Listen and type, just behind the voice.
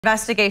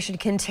Investigation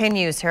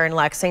continues here in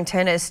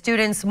Lexington as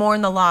students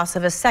mourn the loss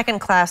of a second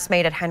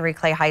classmate at Henry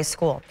Clay High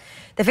School.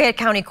 The Fayette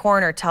County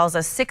coroner tells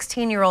us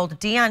 16-year-old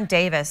Deon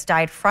Davis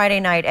died Friday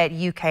night at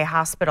UK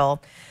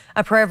Hospital.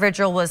 A prayer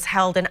vigil was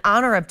held in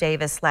honor of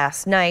Davis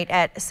last night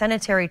at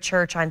Cemetery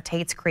Church on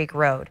Tates Creek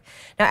Road.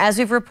 Now, as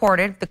we've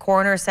reported, the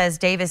coroner says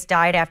Davis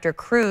died after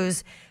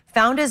crews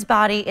found his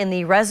body in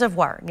the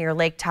reservoir near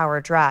Lake Tower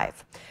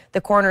Drive.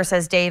 The coroner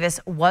says Davis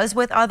was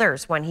with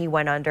others when he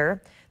went under.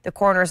 The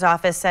coroner's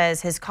office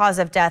says his cause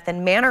of death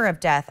and manner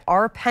of death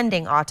are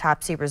pending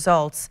autopsy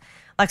results.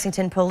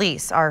 Lexington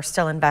police are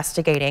still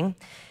investigating.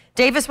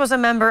 Davis was a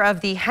member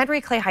of the Henry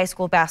Clay High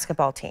School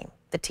basketball team.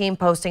 The team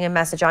posting a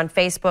message on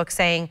Facebook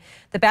saying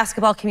the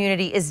basketball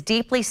community is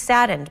deeply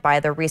saddened by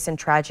the recent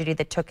tragedy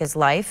that took his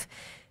life.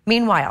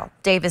 Meanwhile,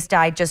 Davis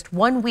died just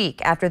 1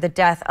 week after the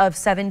death of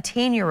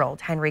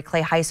 17-year-old Henry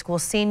Clay High School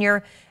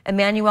senior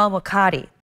Emmanuel Wakati.